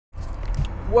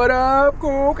What up,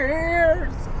 cool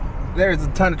kids? There's a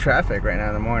ton of traffic right now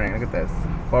in the morning. Look at this.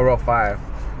 405.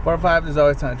 405, there's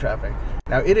always a ton of traffic.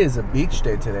 Now, it is a beach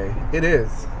day today. It is.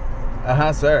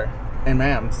 Sir. And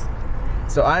ma'ams.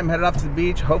 So I'm headed off to the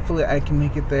beach. Hopefully, I can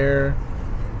make it there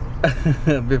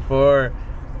before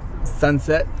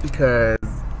sunset because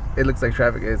it looks like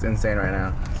traffic is insane right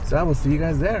now. So I will see you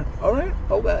guys there. All right?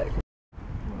 Okay.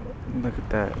 Look at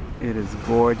that. It is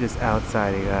gorgeous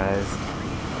outside, you guys.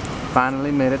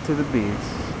 Finally made it to the beach.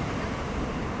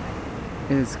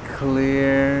 It is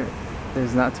clear.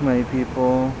 There's not too many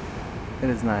people. It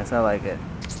is nice. I like it.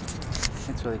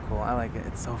 It's really cool. I like it.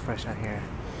 It's so fresh out here.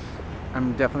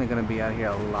 I'm definitely gonna be out here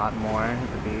a lot more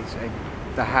at the beach.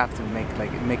 I have to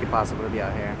make it possible to be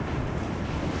out here.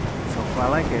 So cool. I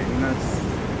like it. You know,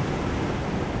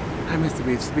 I miss the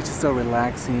beach. The beach is so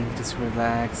relaxing. Just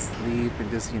relax, sleep, and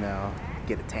just, you know,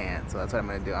 get a tan. So that's what I'm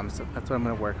gonna do. That's what I'm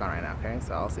gonna work on right now. Okay.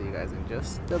 So I'll see you guys in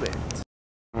just a bit.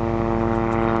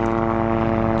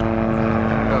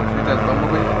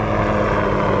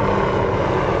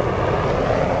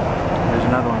 There's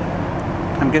another one.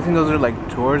 I'm guessing those are like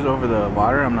tours over the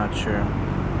water. I'm not sure.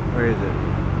 Where is it?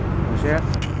 You see it?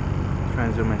 Try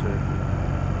and zoom into it.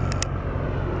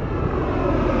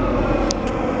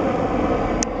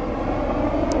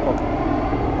 Oh.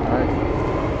 Alright.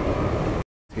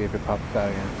 See if it pops out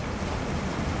again.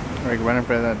 Like running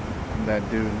for that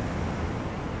dude.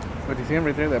 What, do you see him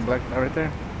right there? That black guy right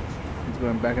there? He's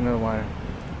going back into the water.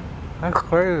 That's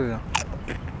crazy.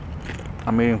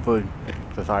 I'm eating food,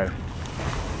 so sorry.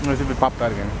 Let's see if it pops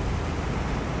out again.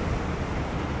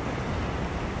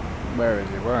 Where is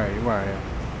it? Where are you? Where are you?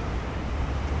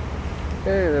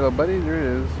 Hey, little buddy, there it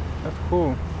is. That's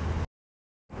cool.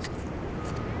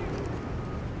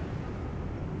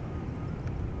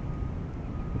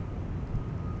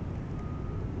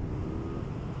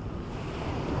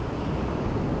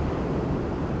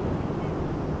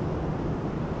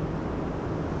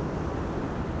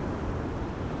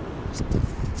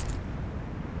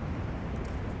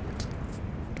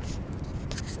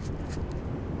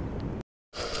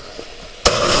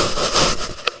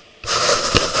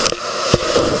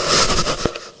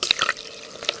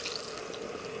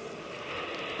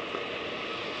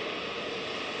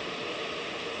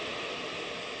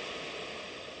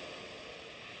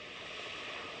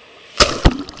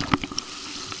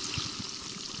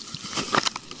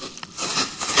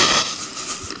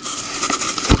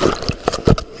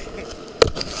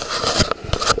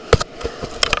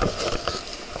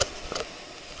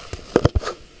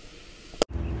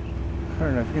 I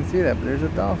don't know if you can see that, but there's a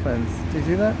dolphins. Do you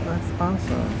see that? That's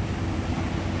awesome.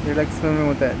 They're like swimming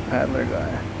with that paddler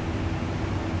guy.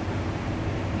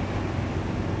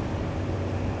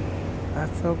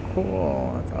 That's so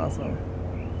cool. That's awesome.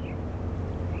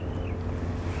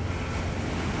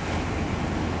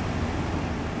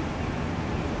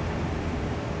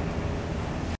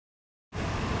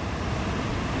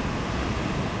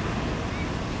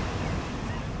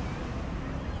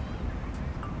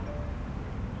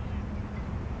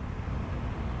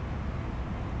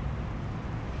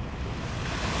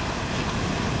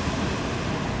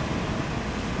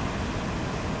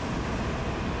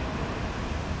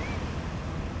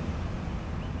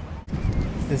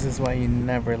 This is why you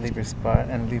never leave your spot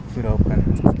and leave food open.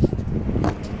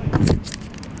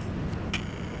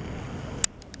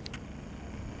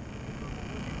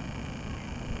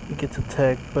 It gets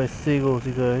attacked by seagulls,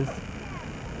 you guys.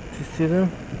 Do you see them?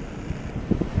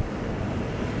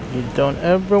 You don't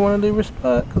ever want to leave your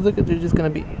spot, because look at, they're just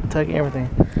going to be attacking everything.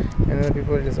 And then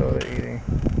people are just over there eating.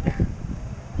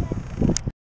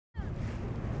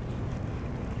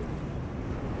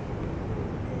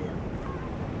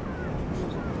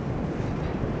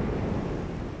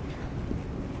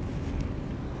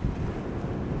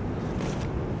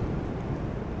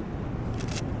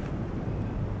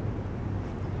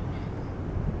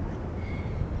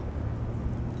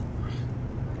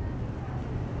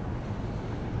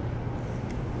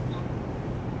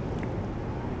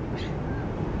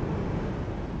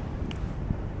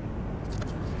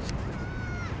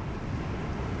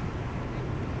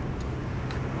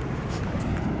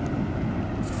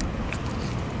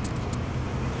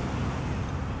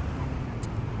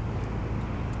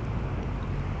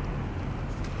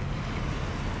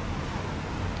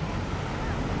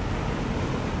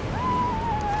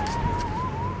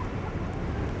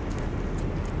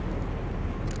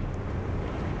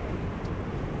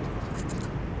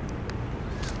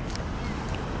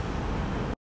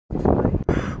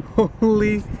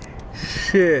 Holy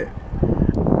shit.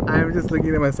 I'm just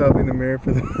looking at myself in the mirror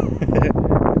for the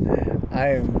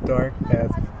I am dark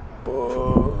as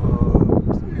fuck.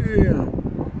 Yeah.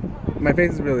 My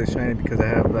face is really shiny because I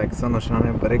have like sun lotion on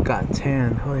it, but it got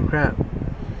tan. Holy crap.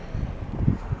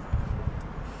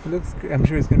 It looks good. I'm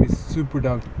sure it's gonna be super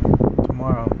dark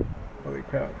tomorrow. Holy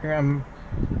crap. Here I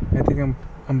think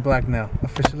I'm black now.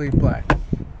 Officially black.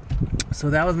 So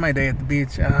that was my day at the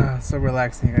beach. So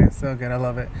relaxing, you guys. So good. I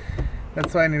love it.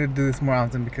 That's why I need to do this more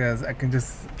often, because I can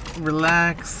just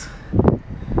relax,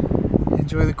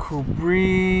 enjoy the cool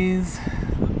breeze,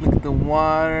 look at the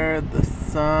water, the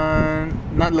sun.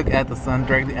 Not look at the sun,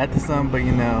 directly at the sun, but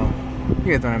you know,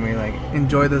 you guys know what I mean. Like,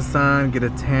 enjoy the sun, get a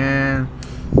tan,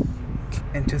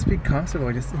 and just be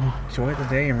comfortable. Just enjoy the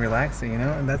day and relax it, you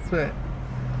know. And that's what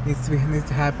needs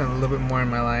to happen a little bit more in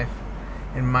my life,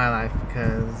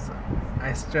 because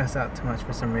I stress out too much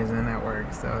for some reason at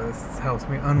work. So this helps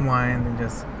me unwind and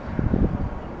just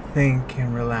think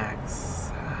and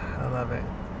relax. I love it.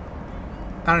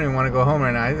 I don't even want to go home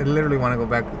right now. I literally want to go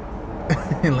back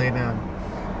and lay down.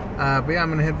 But yeah, I'm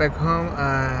gonna head back home.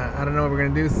 I don't know what we're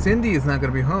gonna do. Cindy is not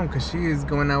gonna be home because she is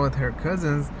going out with her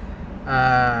cousins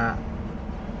to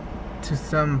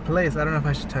some place. I don't know if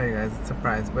I should tell you guys. It's a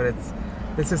surprise, but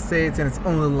let's just say it's in its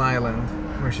own little island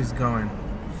where she's going.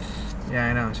 Yeah,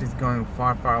 I know, she's going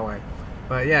far, far away.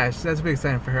 But yeah, that's pretty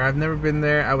exciting for her. I've never been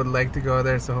there. I would like to go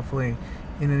there, so hopefully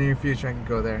in the near future I can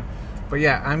go there. But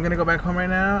yeah, I'm gonna go back home right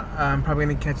now. I'm probably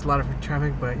gonna catch a lot of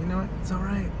traffic, but you know what? It's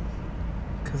alright.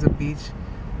 Because the beach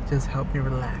just helped me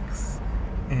relax.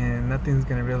 And nothing's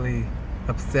gonna really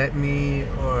upset me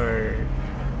or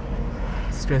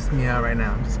stress me out right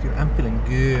now. I'm feeling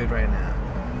good right now.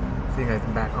 See you guys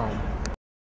back home.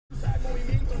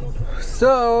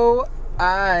 So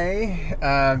I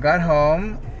got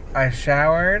home, I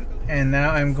showered, and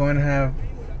now I'm going to have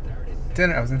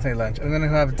dinner. I was gonna say lunch. I'm gonna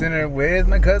have dinner with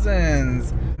my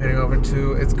cousins. I'm heading over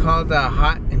to, it's called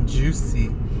Hot and Juicy.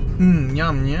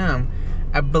 Yum yum.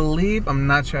 I believe, I'm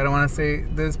not sure, I don't want to say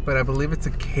this, but I believe it's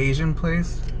a Cajun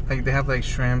place. Like, they have like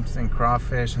shrimps and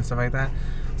crawfish and stuff like that.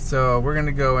 So we're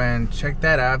gonna go and check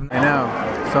that out. I know.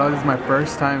 So this is my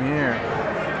first time here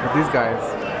with these guys.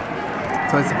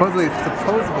 So it's supposedly it's good.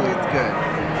 Supposedly it's good.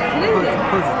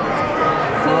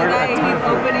 So he's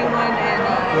opening one and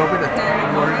we ordered a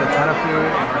ton of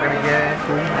food, and we're gonna get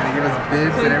food, and they give us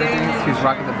bibs and everything. He's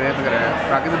rocking the bib. Look at her,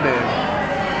 rocking the bib.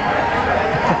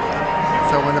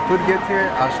 So when the food gets here,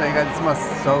 I'll show you guys. It smells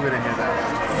so good in here, though.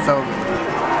 So good.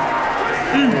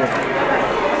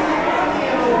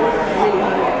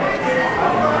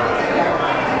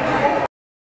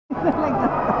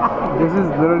 This is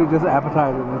literally just an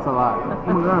appetizer, and it's a lot.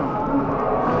 Oh my god.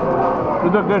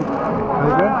 These are good. Are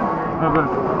they good? They're good. I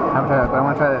haven't tried that, but I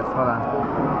want to try this. Hold on.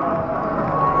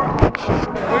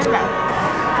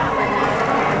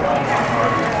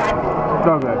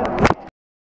 So good.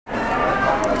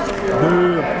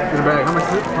 Get a bag.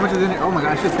 How much is in here? Oh my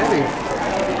gosh, it's heavy.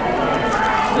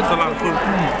 It's a lot of food.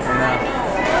 I know.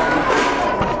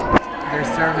 They're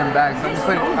served in bags. So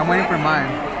I'm waiting for mine.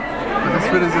 But this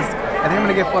food is just, I think I'm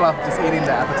gonna get full off just eating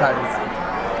the appetizers.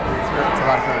 It's a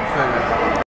lot of food. It's really good.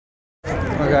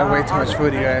 Oh god, way too much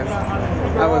food, you guys.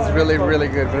 That was really, really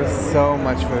good, but it's so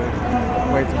much food.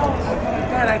 Way too much.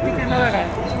 God, I think another guy.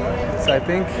 So I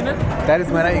think that is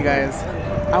my night, you guys.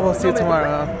 I will see you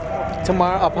tomorrow.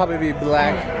 Tomorrow I'll probably be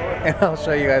black, and I'll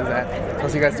show you guys that. I'll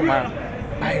see you guys tomorrow.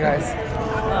 Bye, you guys.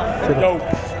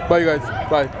 Bye, you guys.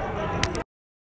 Bye.